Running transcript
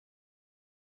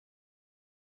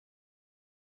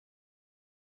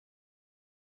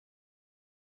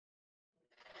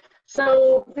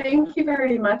So thank you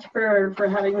very much for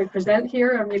having me present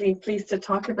here. I'm really pleased to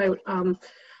talk about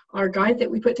our guide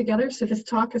that we put together. So this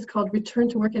talk is called Return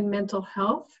to Work and Mental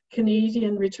Health,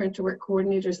 Canadian Return to Work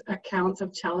Coordinators, Accounts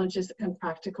of Challenges and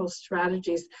Practical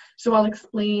Strategies. So I'll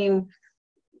explain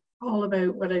all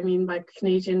about what I mean by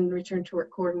Canadian Return to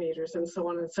Work Coordinators and so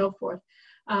on and so forth.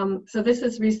 So this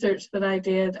is research that I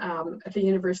did at the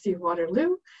University of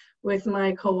Waterloo with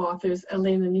my co-authors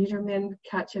Elena Niederman,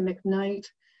 Katja McKnight,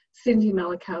 Cindy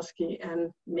Malachowski,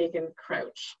 and Megan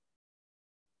Crouch.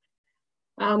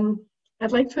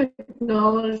 I'd like to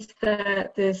acknowledge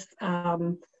that this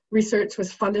research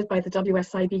was funded by the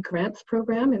WSIB Grants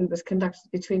Program and was conducted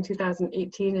between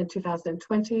 2018 and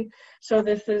 2020. So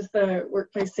this is the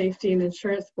Workplace Safety and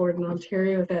Insurance Board in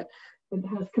Ontario that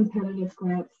has competitive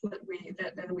grants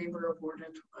that then we were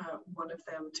awarded one of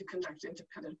them to conduct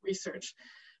independent research.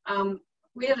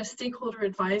 We had a stakeholder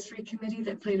advisory committee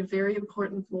that played a very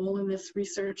important role in this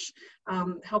research,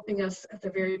 helping us at the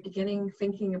very beginning,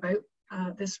 thinking about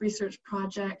this research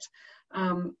project,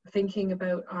 thinking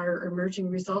about our emerging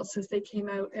results as they came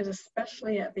out, and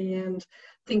especially at the end,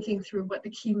 thinking through what the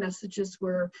key messages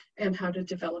were and how to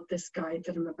develop this guide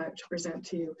that I'm about to present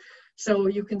to you. So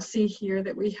you can see here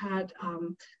that we had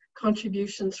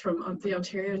contributions from the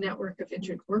Ontario Network of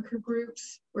Injured Worker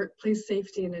Groups, Workplace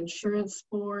Safety and Insurance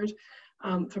Board,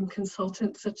 from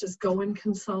consultants such as Goen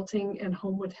Consulting and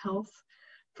Homewood Health,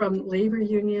 from Labour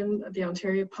Union, the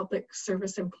Ontario Public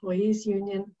Service Employees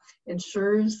Union,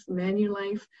 Insurers,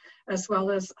 Manulife, as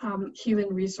well as Human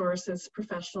Resources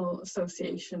Professional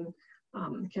Association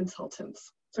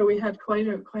consultants. So we had quite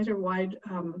a wide,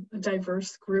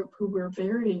 diverse group who were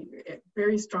very,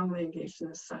 very strongly engaged in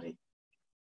this study.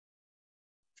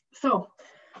 So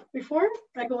before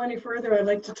I go any further, I'd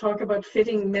like to talk about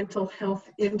fitting mental health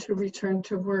into return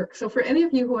to work. So for any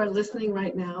of you who are listening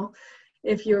right now,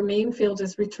 if your main field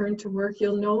is return to work,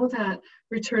 you'll know that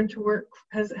return to work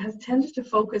has tended to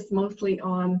focus mostly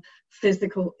on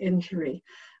physical injury.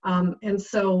 And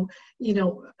so, you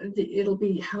know, it'll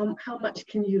be how much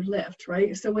can you lift,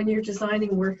 right? So when you're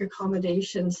designing work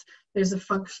accommodations, there's a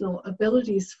functional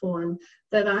abilities form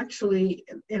that actually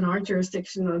in our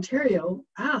jurisdiction in Ontario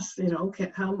asks, you know,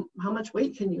 how much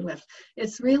weight can you lift?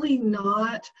 It's really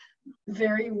not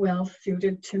very well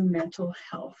suited to mental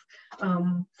health.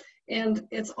 And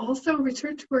it's also,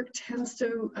 return to work tends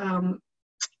to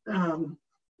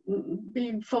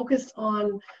be focused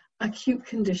on acute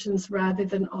conditions rather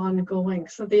than ongoing.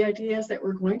 So the idea is that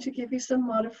we're going to give you some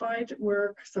modified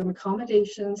work, some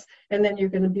accommodations, and then you're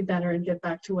going to be better and get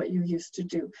back to what you used to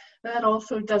do. That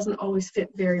also doesn't always fit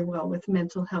very well with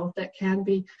mental health. That can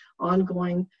be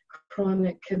ongoing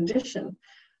chronic condition.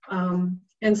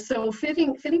 And so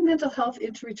fitting mental health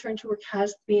into return to work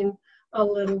has been a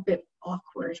little bit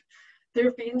awkward. There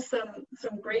have been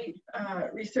some great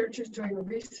researchers doing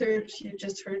research. You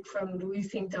just heard from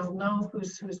Louise St-Arnaud,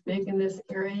 who's big in this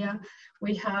area.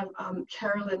 We have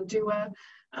Carolyn Dua,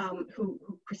 who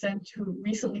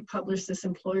recently published this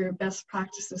Employer Best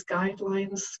Practices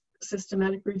Guidelines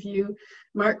Systematic Review.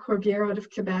 Marc Corbière out of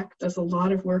Quebec does a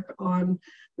lot of work on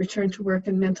return to work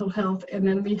and mental health. And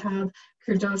then we have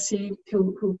Kurdosi,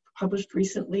 who published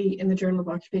recently in the Journal of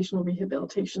Occupational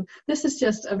Rehabilitation. This is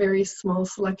just a very small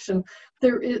selection.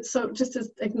 So just to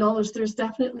acknowledge, there's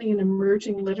definitely an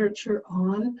emerging literature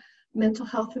on mental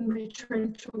health and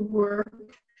return to work,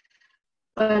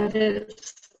 but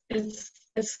it's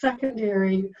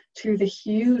secondary to the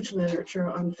huge literature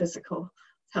on physical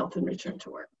health and return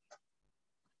to work.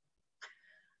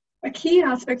 A key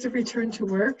aspect of return to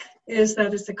work is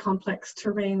that it's a complex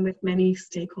terrain with many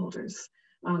stakeholders.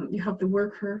 You have the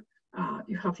worker,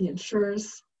 you have the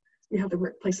insurers, you have the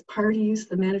workplace parties,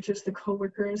 the managers, the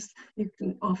co-workers. You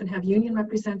can often have union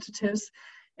representatives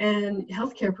and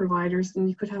healthcare providers, and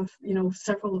you could have, you know,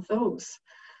 several of those.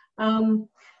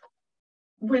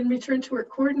 When return to work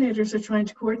coordinators are trying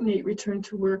to coordinate return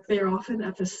to work, they are often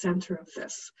at the center of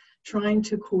this, trying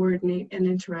to coordinate and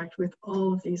interact with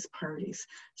all of these parties.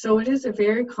 So it is a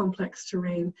very complex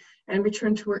terrain, and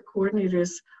return to work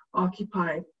coordinators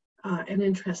occupy an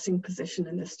interesting position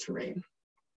in this terrain.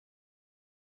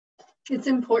 It's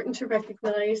important to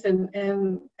recognize,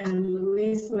 and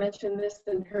Louise mentioned this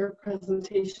in her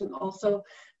presentation also,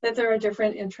 that there are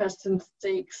different interests and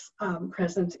stakes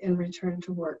present in return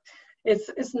to work.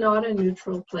 It's not a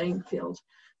neutral playing field.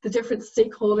 The different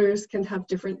stakeholders can have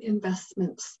different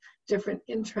investments, different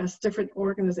interests, different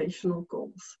organizational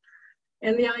goals.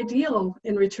 And the ideal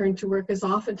in return to work is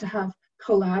often to have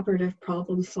collaborative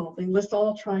problem solving. Let's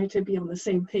all try to be on the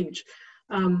same page.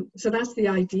 So that's the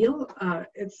ideal.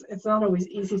 It's not always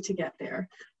easy to get there,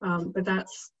 but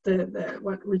that's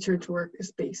what return to work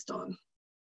is based on.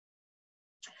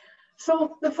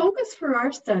 So the focus for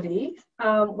our study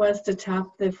was to tap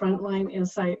the frontline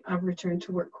insight of return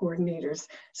to work coordinators.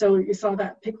 So you saw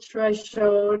that picture I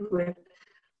showed with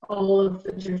all of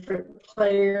the different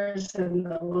players and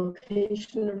the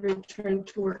location of return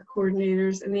to work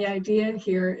coordinators. And the idea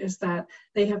here is that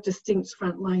they have distinct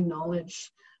frontline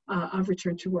knowledge of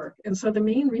return to work. And so the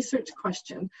main research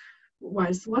question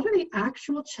was, what are the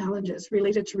actual challenges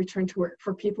related to return to work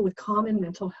for people with common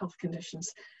mental health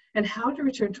conditions? And how do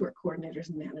return to work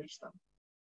coordinators manage them?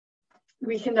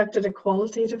 We conducted a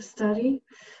qualitative study.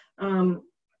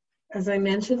 As I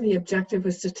mentioned, the objective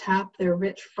was to tap their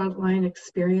rich frontline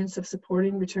experience of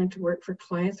supporting return to work for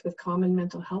clients with common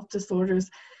mental health disorders.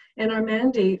 And our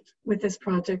mandate with this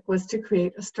project was to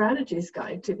create a strategies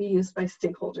guide to be used by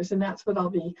stakeholders. And that's what I'll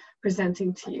be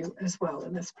presenting to you as well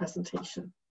in this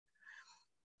presentation.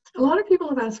 A lot of people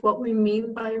have asked what we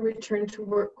mean by return to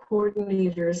work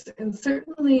coordinators, and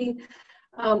certainly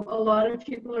a lot of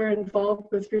people are involved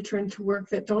with return to work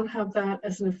that don't have that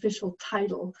as an official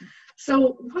title.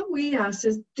 So what we asked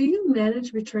is, do you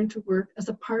manage return to work as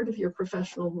a part of your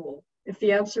professional role? If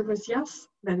the answer was yes,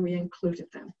 then we included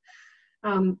them.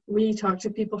 We talked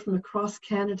to people from across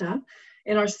Canada.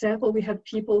 In our sample, we had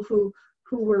people who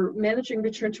were managing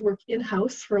return to work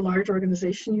in-house for a large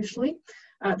organization usually.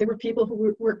 There were people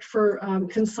who worked for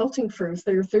consulting firms.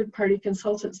 They were third-party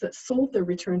consultants that sold their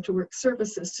return to work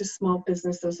services to small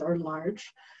businesses or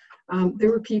large. There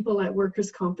were people at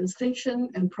workers' compensation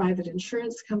and private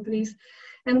insurance companies.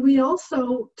 And we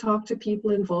also talked to people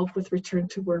involved with return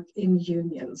to work in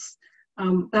unions.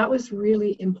 That was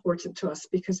really important to us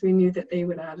because we knew that they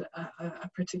would add a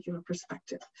particular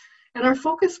perspective. And our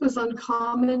focus was on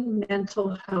common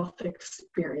mental health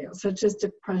experience, such as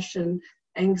depression,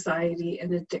 anxiety,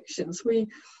 and addictions.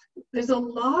 There's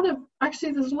quite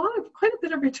a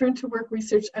bit of return to work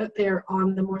research out there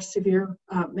on the more severe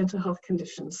mental health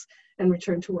conditions and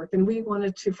return to work, and we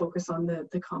wanted to focus on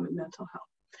the common mental health.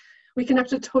 We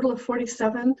conducted a total of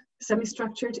 47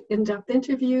 semi-structured in-depth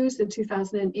interviews in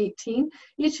 2018.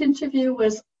 Each interview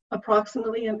was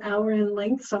approximately an hour in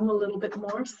length, some a little bit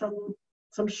more,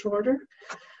 some shorter,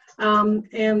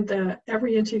 and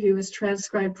every interview is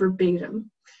transcribed verbatim.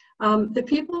 The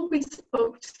people we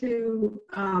spoke to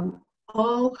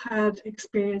all had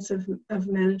experience of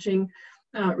managing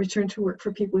return to work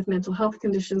for people with mental health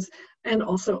conditions and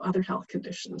also other health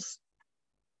conditions.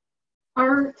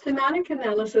 Our thematic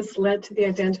analysis led to the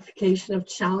identification of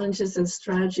challenges and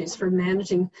strategies for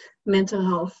managing mental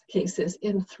health cases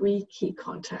in 3 key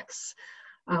contexts.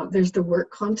 There's the work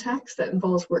context that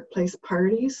involves workplace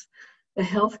parties, the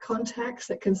health context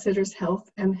that considers health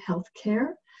and health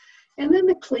care, and then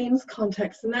the claims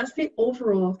context, and that's the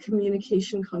overall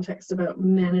communication context about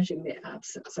managing the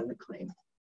absence and the claim.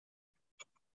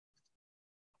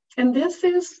 And this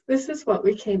is what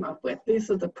we came up with. These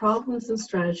are the problems and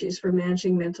strategies for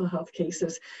managing mental health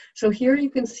cases. So here you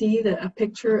can see a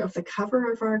picture of the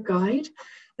cover of our guide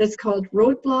that's called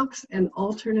Roadblocks and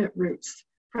Alternate Routes,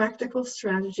 Practical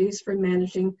Strategies for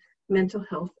Managing Mental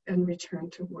Health and Return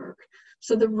to Work.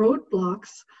 So the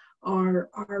roadblocks are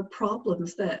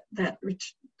problems that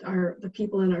the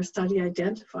people in our study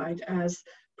identified as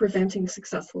preventing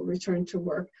successful return to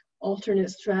work. Alternate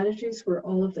strategies were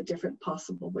all of the different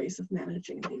possible ways of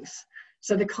managing these.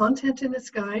 So the content in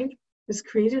this guide was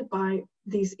created by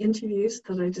these interviews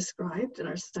that I described in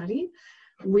our study.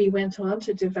 We went on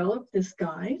to develop this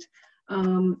guide,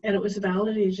 and it was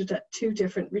validated at 2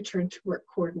 different return to work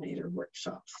coordinator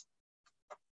workshops.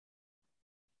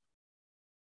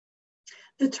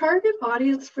 The target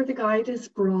audience for the guide is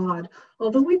broad.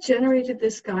 Although we generated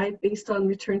this guide based on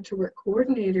return to work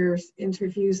coordinators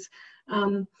interviews,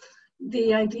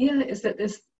 the idea is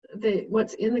that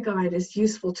what's in the guide is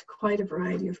useful to quite a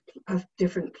variety of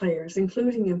different players,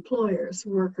 including employers,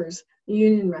 workers,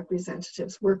 union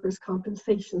representatives, workers'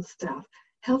 compensation staff,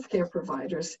 healthcare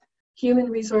providers,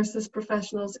 human resources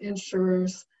professionals,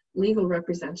 insurers, legal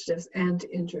representatives, and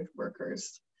injured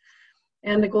workers.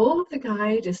 And the goal of the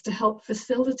guide is to help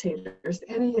facilitators,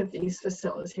 any of these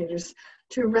facilitators,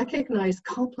 to recognize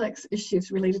complex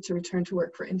issues related to return to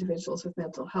work for individuals with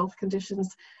mental health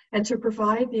conditions, and to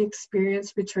provide the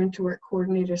experienced return to work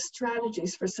coordinator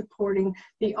strategies for supporting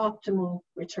the optimal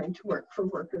return to work for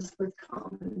workers with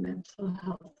common mental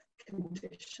health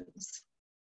conditions.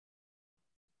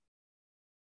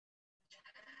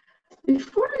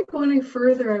 Before I go any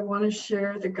further, I want to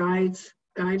share the guide's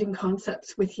guiding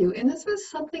concepts with you. And this was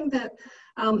something that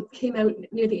came out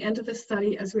near the end of the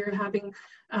study as we were having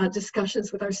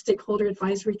discussions with our stakeholder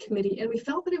advisory committee, and we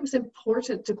felt that it was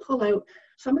important to pull out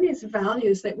some of these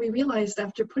values that we realized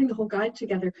after putting the whole guide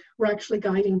together were actually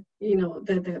guiding, you know,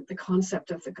 the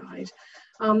concept of the guide.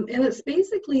 And it's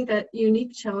basically that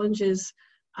unique challenges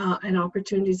and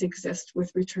opportunities exist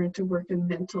with return to work and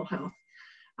mental health.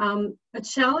 A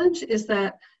challenge is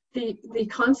that the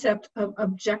concept of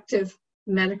objective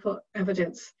medical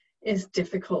evidence is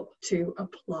difficult to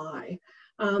apply.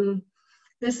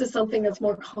 This is something that's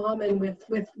more common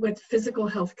with physical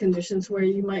health conditions where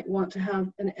you might want to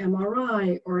have an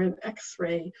MRI or an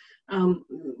X-ray,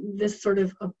 this sort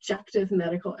of objective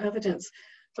medical evidence.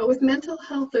 But with mental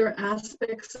health, there are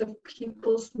aspects of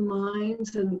people's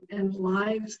minds and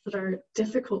lives that are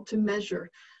difficult to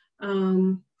measure.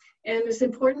 And it's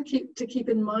important to keep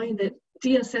in mind that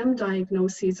DSM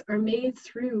diagnoses are made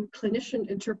through clinician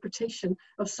interpretation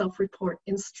of self-report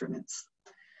instruments.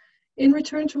 In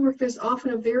return to work, there's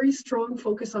often a very strong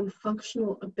focus on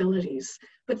functional abilities,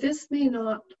 but this may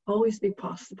not always be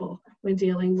possible when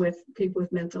dealing with people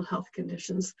with mental health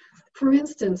conditions. For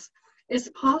instance, it's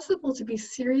possible to be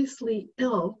seriously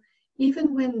ill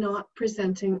even when not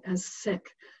presenting as sick.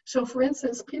 So for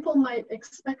instance, people might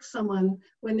expect someone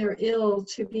when they're ill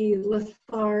to be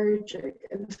lethargic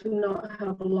and to not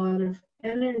have a lot of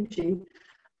energy,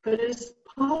 but it's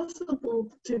possible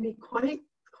to be quite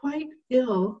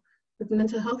ill with a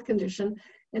mental health condition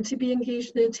and to be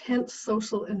engaged in intense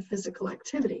social and physical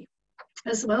activity.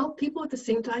 As well, people with the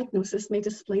same diagnosis may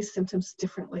display symptoms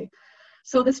differently.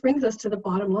 So this brings us to the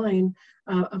bottom line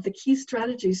of the key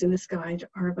strategies in this guide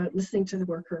are about listening to the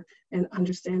worker and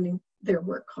understanding their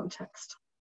work context.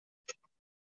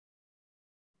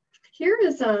 Here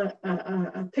is a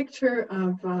picture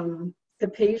of the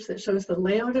page that shows the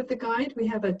layout of the guide. We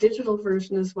have a digital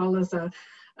version as well as a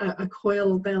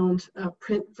coil-bound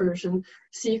print version.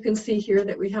 So you can see here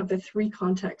that we have the three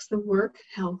contexts, the work,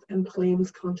 health, and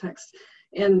claims context.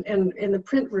 And in the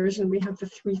print version, we have the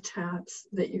three tabs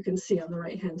that you can see on the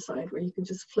right-hand side where you can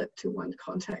just flip to one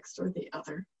context or the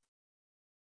other.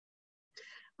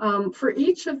 For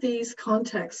each of these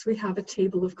contexts, we have a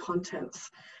table of contents.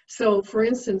 So for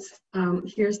instance,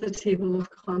 here's the table of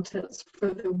contents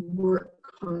for the work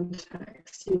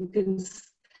context.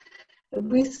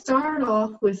 We start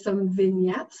off with some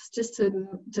vignettes just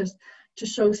to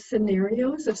show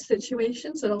scenarios of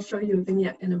situations, and I'll show you a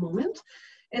vignette in a moment.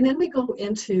 And then we go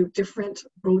into different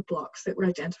roadblocks that were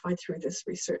identified through this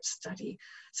research study.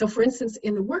 So for instance,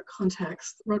 in the work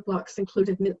context, roadblocks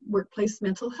included workplace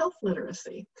mental health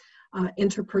literacy,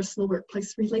 interpersonal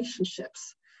workplace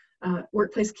relationships,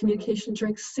 workplace communication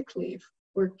during sick leave,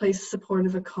 workplace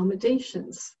supportive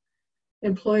accommodations,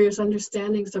 employers'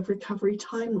 understandings of recovery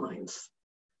timelines,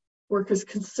 workers'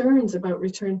 concerns about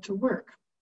return to work,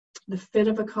 the fit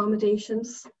of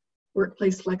accommodations,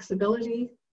 workplace flexibility,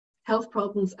 health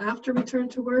problems after return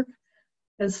to work,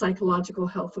 and psychological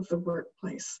health of the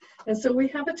workplace. And so we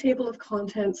have a table of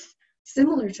contents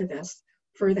similar to this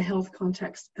for the health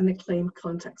context and the claim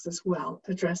context as well,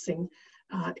 addressing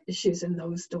issues in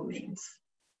those domains.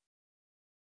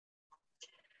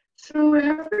 So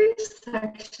every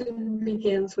section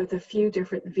begins with a few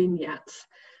different vignettes.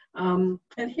 And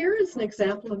here is an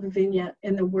example of a vignette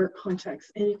in the work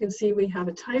context. And you can see we have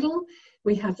a title,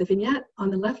 we have the vignette.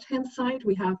 On the left-hand side,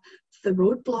 we have the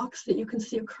roadblocks that you can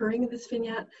see occurring in this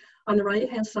vignette. On the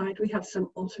right-hand side, we have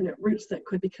some alternate routes that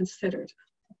could be considered.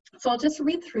 So I'll just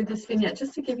read through this vignette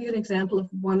just to give you an example of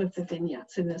one of the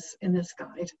vignettes in this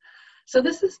guide. So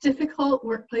this is difficult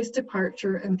workplace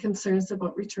departure and concerns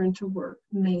about return to work,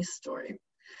 May's story.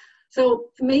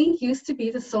 So May used to be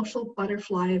the social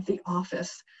butterfly of the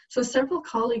office. So several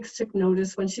colleagues took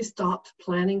notice when she stopped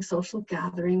planning social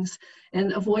gatherings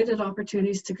and avoided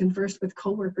opportunities to converse with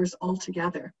coworkers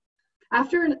altogether.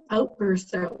 After an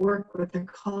outburst at work with a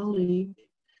colleague,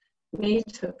 May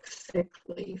took sick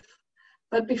leave.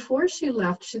 But before she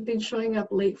left, she'd been showing up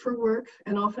late for work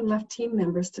and often left team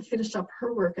members to finish up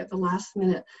her work at the last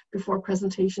minute before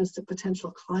presentations to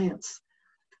potential clients.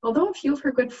 Although a few of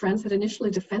her good friends had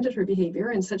initially defended her behavior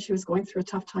and said she was going through a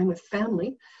tough time with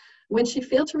family, when she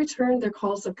failed to return their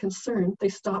calls of concern, they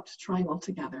stopped trying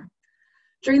altogether.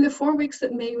 During the 4 weeks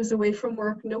that May was away from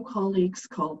work, no colleagues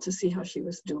called to see how she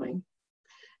was doing.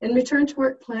 In return to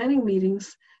work planning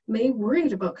meetings, May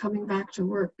worried about coming back to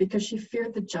work because she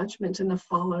feared the judgment and the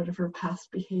fallout of her past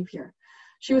behavior.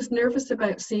 She was nervous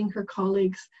about seeing her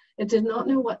colleagues and did not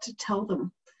know what to tell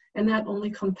them, and that only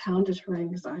compounded her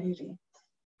anxiety.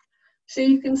 So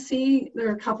you can see there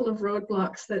are a couple of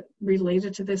roadblocks that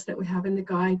related to this that we have in the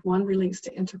guide. One relates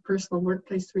to interpersonal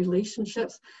workplace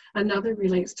relationships. Another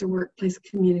relates to workplace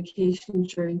communication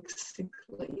during sick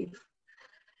leave.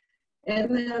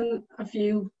 And then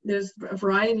there's a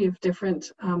variety of different,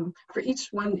 for each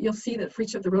one, you'll see that for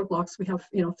each of the roadblocks, we have,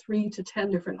 3 to 10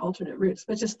 different alternate routes,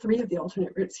 but just 3 of the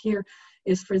alternate routes here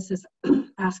is, for instance,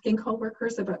 asking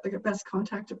coworkers about the best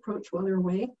contact approach while they're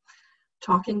away,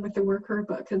 talking with the worker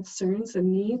about concerns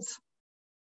and needs,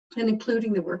 and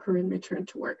including the worker in return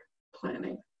to work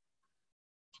planning.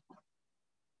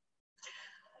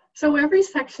 So every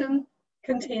section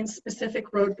contains specific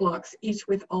roadblocks, each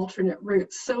with alternate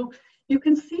routes. So you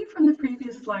can see from the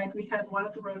previous slide, we had one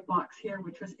of the roadblocks here,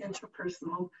 which was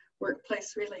interpersonal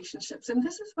workplace relationships. And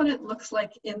this is what it looks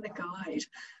like in the guide.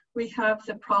 We have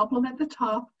the problem at the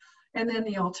top and then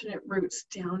the alternate routes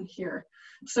down here.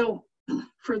 So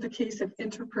for the case of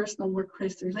interpersonal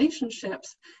workplace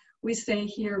relationships, we say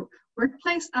here,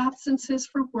 workplace absences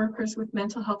for workers with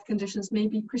mental health conditions may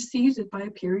be preceded by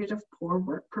a period of poor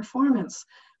work performance.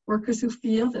 Workers who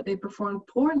feel that they perform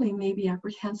poorly may be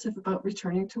apprehensive about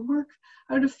returning to work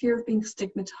out of fear of being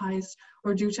stigmatized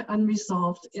or due to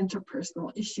unresolved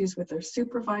interpersonal issues with their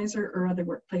supervisor or other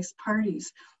workplace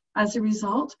parties. As a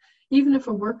result, even if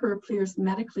a worker appears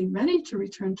medically ready to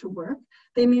return to work,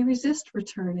 they may resist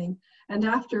returning, and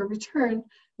after a return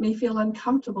may feel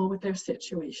uncomfortable with their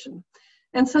situation.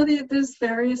 And so there's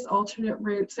various alternate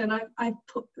routes, and I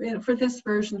put, for this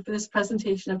version, for this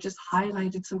presentation, I've just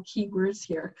highlighted some key words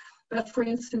here. But for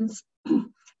instance,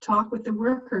 talk with the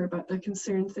worker about their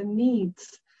concerns and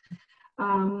needs.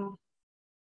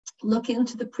 Look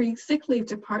into the pre-sick leave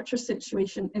departure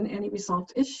situation and any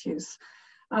resolved issues.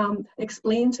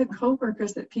 Explain to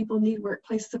coworkers that people need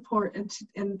workplace support and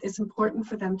it's important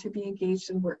for them to be engaged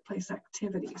in workplace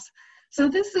activities. So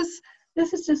this is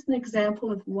just an example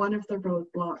of one of the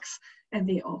roadblocks and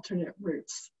the alternate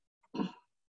routes.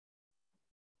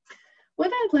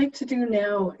 What I'd like to do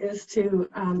now is to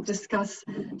discuss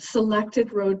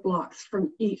selected roadblocks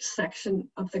from each section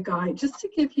of the guide, just to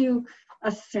give you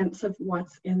a sense of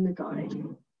what's in the guide.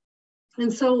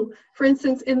 And so, for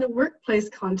instance, in the workplace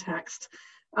context,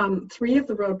 3 of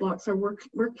the roadblocks are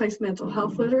workplace mental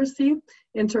health literacy,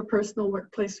 interpersonal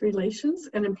workplace relations,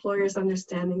 and employers'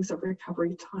 understandings of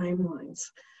recovery timelines.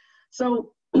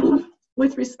 So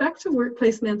with respect to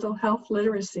workplace mental health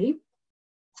literacy,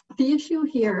 the issue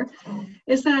here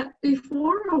is that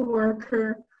before a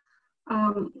worker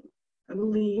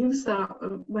leaves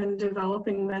when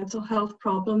developing a mental health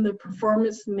problem, the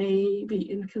performance may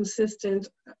be inconsistent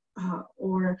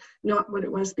or not what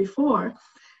it was before.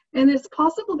 And it's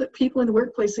possible that people in the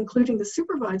workplace, including the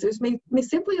supervisors, may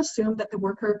simply assume that the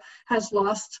worker has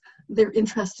lost their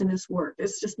interest in this work.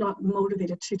 It's just not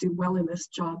motivated to do well in this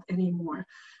job anymore.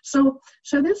 So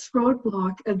this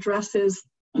roadblock addresses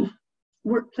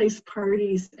workplace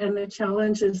parties and the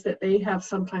challenges that they have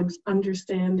sometimes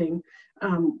understanding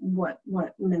what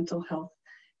mental health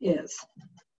is.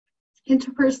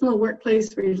 Interpersonal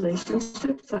workplace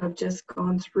relationships, I've just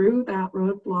gone through that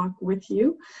roadblock with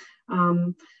you.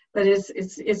 But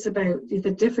it's about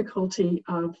the difficulty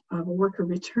of a worker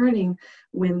returning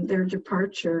when their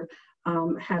departure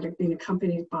had been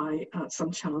accompanied by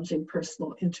some challenging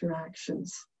personal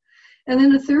interactions. And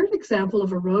then a third example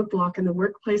of a roadblock in the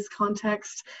workplace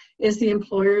context is the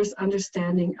employer's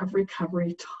understanding of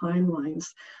recovery timelines.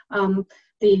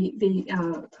 The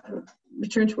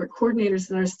return to work coordinators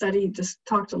in our study just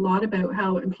talked a lot about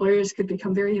how employers could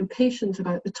become very impatient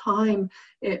about the time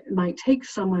it might take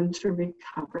someone to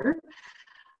recover.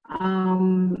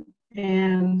 And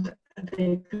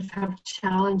they could have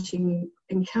challenging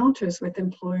encounters with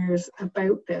employers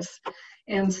about this.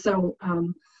 And so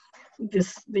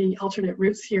the alternate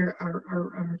routes here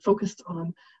are focused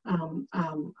on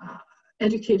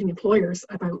educating employers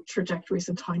about trajectories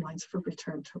and timelines for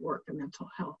return to work and mental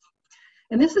health.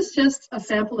 And this is just a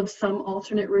sample of some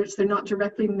alternate routes. They're not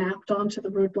directly mapped onto the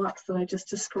roadblocks that I just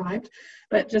described,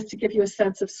 but just to give you a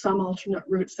sense of some alternate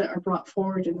routes that are brought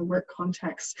forward in the work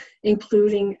context,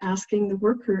 including asking the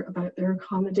worker about their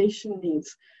accommodation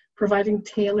needs, providing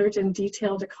tailored and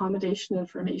detailed accommodation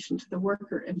information to the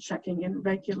worker, and checking in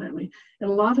regularly. And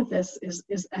a lot of this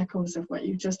is echoes of what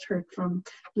you just heard from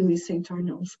Louise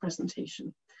St-Arnaud's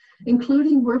presentation,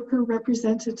 including worker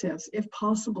representatives, if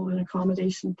possible, in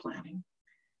accommodation planning,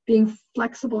 being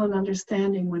flexible and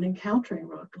understanding when encountering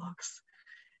roadblocks,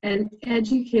 and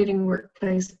educating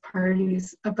workplace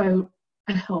parties about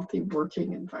a healthy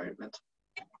working environment.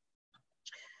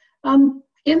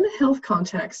 In the health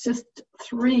context, just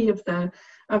 3 of the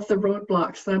of the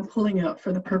roadblocks that I'm pulling out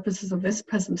for the purposes of this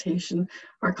presentation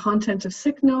are content of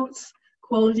sick notes,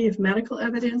 quality of medical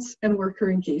evidence, and worker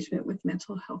engagement with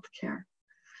mental health care.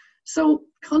 So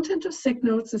content of sick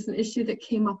notes is an issue that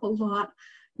came up a lot.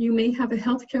 You may have a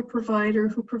healthcare provider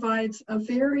who provides a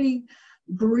very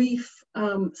brief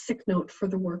sick note for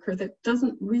the worker that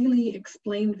doesn't really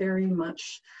explain very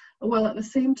much, while at the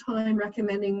same time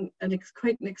recommending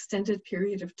quite an extended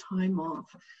period of time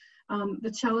off.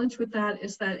 The challenge with that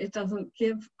is that it doesn't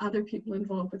give other people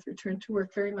involved with return to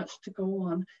work very much to go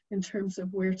on in terms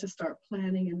of where to start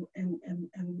planning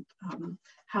and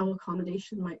how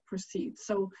accommodation might proceed.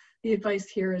 So the advice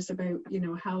here is about, you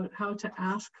know, how to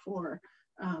ask for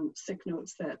sick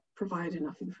notes that provide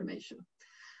enough information.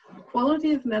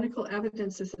 Quality of medical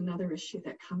evidence is another issue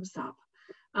that comes up.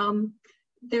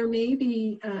 There may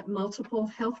be multiple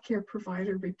healthcare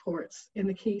provider reports in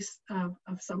the case of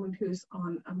someone who's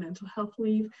on a mental health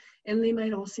leave, and they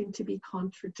might all seem to be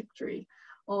contradictory,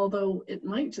 although it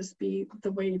might just be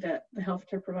the way that the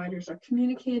healthcare providers are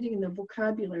communicating and the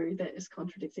vocabulary that is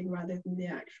contradicting rather than the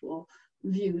actual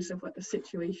views of what the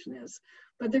situation is.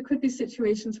 But there could be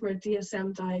situations where a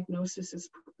DSM diagnosis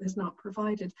is not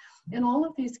provided. And all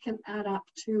of these can add up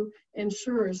to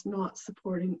insurers not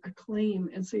supporting a claim.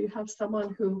 And so you have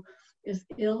someone who is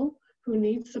ill, who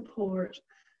needs support,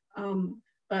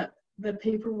 but the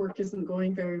paperwork isn't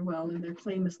going very well and their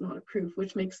claim is not approved,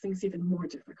 which makes things even more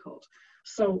difficult.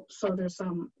 So there's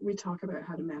we talk about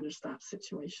how to manage that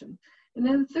situation. And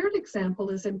then the third example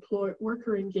is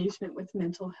worker engagement with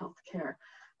mental health care.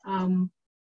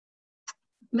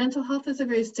 Mental health is a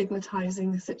very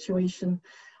stigmatizing situation,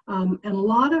 and a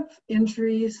lot of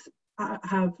injuries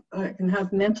can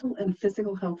have mental and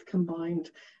physical health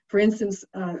combined. For instance,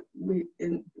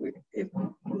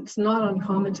 it's not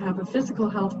uncommon to have a physical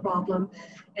health problem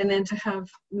and then to have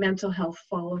mental health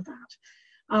follow that.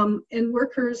 And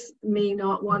workers may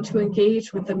not want to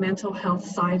engage with the mental health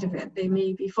side of it. They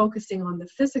may be focusing on the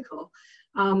physical.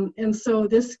 And so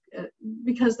this,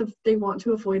 because they want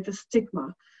to avoid the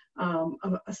stigma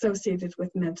associated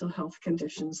with mental health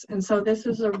conditions. And so this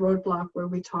is a roadblock where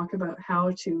we talk about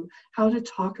how to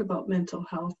talk about mental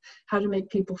health, how to make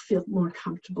people feel more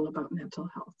comfortable about mental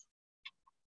health.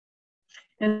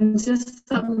 And just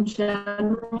some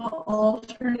general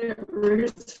alternate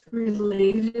routes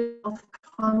related to health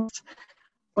context,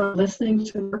 or listening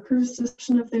to workers'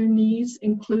 description of their needs,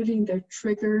 including their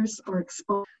triggers or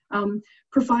exposure.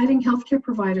 Providing healthcare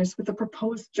providers with a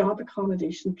proposed job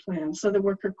accommodation plan. So the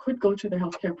worker could go to their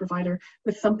healthcare provider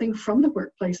with something from the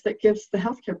workplace that gives the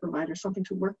healthcare provider something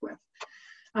to work with.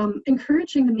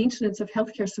 Encouraging the maintenance of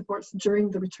healthcare supports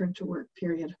during the return to work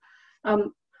period.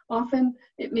 Often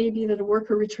it may be that a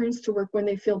worker returns to work when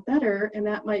they feel better, and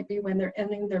that might be when they're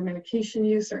ending their medication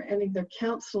use or ending their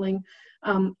counseling,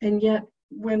 and yet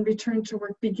when return to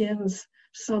work begins,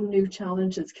 some new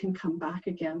challenges can come back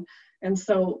again. And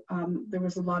so there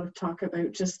was a lot of talk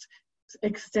about just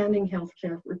extending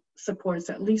healthcare supports,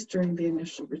 at least during the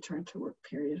initial return to work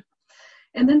period.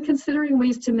 And then considering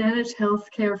ways to manage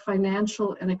healthcare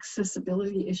financial and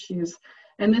accessibility issues.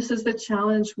 And this is the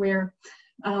challenge where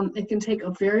it can take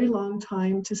a very long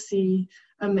time to see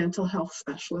a mental health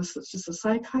specialist, such as a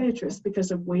psychiatrist,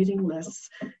 because of waiting lists.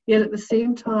 Yet at the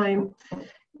same time,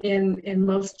 in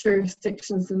most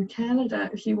jurisdictions in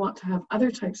Canada, if you want to have other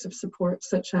types of support,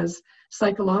 such as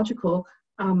psychological,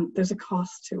 there's a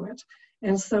cost to it.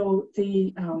 And so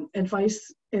the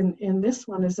advice in this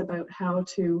one is about how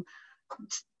to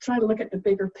try to look at the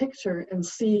bigger picture and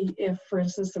see if, for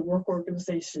instance, the work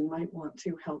organization might want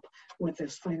to help with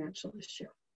this financial issue.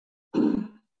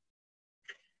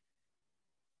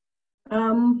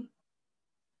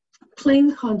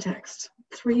 Claim context.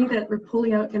 3 that we're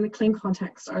pulling out in the claim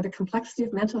context are the complexity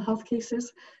of mental health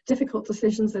cases, difficult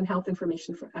decisions, and health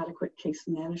information for adequate case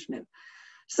management.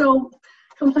 So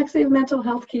complexity of mental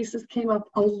health cases came up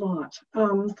a lot.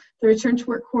 The return to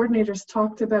work coordinators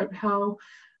talked about how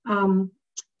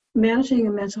managing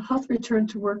a mental health return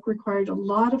to work required a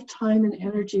lot of time and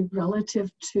energy relative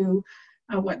to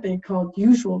what they called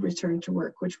usual return to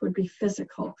work, which would be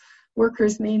physical.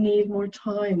 Workers may need more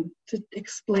time to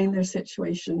explain their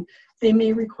situation. They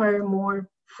may require more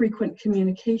frequent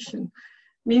communication.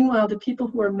 Meanwhile, the people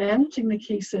who are managing the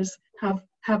cases have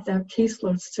their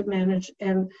caseloads to manage,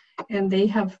 and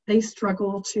they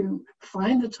struggle to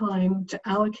find the time to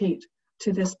allocate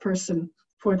to this person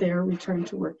for their return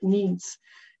to work needs.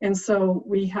 And so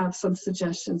we have some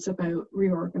suggestions about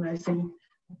reorganizing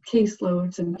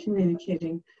caseloads and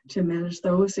communicating to manage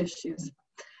those issues.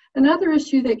 Another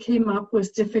issue that came up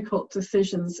was difficult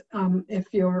decisions. If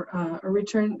you're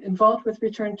involved with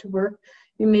return to work,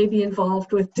 You may be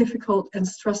involved with difficult and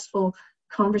stressful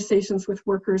conversations with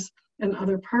workers and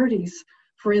other parties.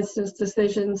 For instance,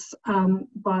 decisions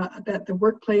that the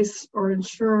workplace or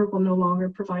insurer will no longer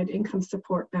provide income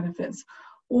support benefits,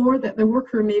 or that the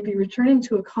worker may be returning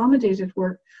to accommodated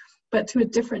work, but to a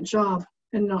different job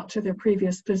and not to their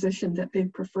previous position that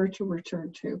they'd prefer to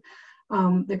return to.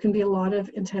 There can be a lot of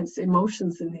intense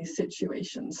emotions in these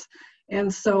situations.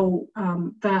 And so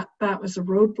that was a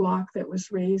roadblock that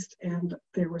was raised, and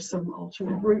there were some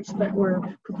alternate routes that were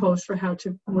proposed for how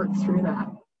to work through that.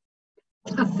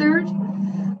 A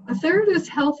third is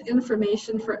health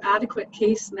information for adequate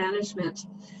case management.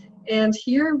 And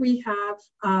here we have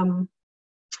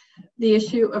the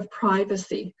issue of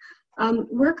privacy.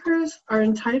 Workers are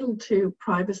entitled to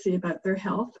privacy about their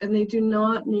health, and they do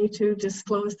not need to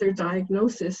disclose their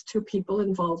diagnosis to people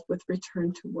involved with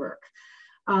return to work.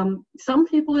 Some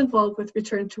people involved with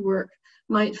return to work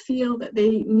might feel that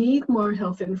they need more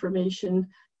health information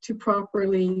to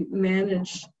properly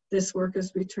manage this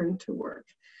worker's return to work.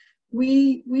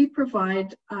 We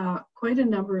provide quite a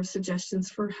number of suggestions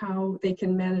for how they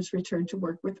can manage return to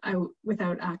work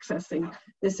without accessing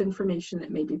this information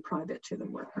that may be private to the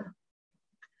worker.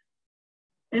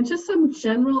 And just some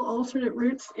general alternate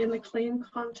routes in the claim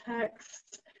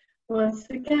context. Once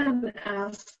again,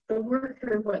 ask the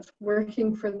worker what's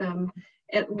working for them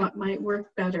and what might work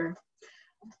better.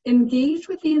 Engage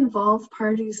with the involved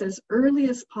parties as early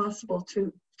as possible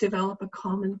to develop a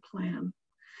common plan.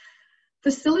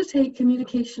 Facilitate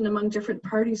communication among different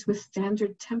parties with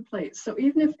standard templates. So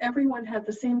even if everyone had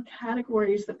the same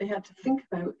categories that they had to think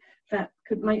about, that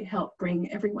might help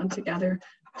bring everyone together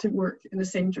to work in the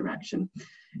same direction.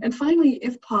 And finally,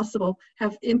 if possible,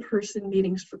 have in-person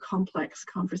meetings for complex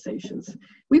conversations.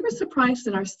 We were surprised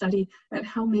in our study at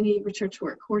how many return to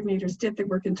work coordinators did their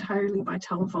work entirely by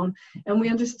telephone. And we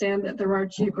understand that there are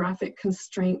geographic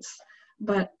constraints,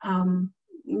 but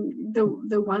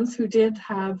the ones who did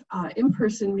have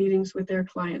in-person meetings with their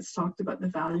clients talked about the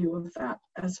value of that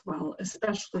as well,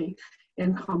 especially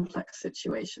in complex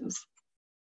situations.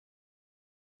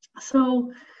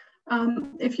 So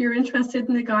if you're interested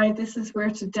in the guide, this is where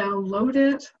to download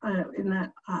it in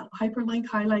that hyperlink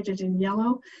highlighted in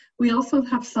yellow. We also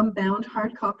have some bound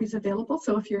hard copies available,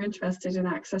 so if you're interested in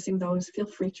accessing those, feel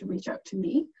free to reach out to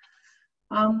me.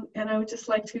 And I would just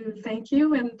like to thank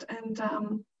you and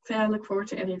say I look forward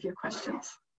to any of your questions.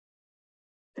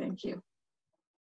 Thank you.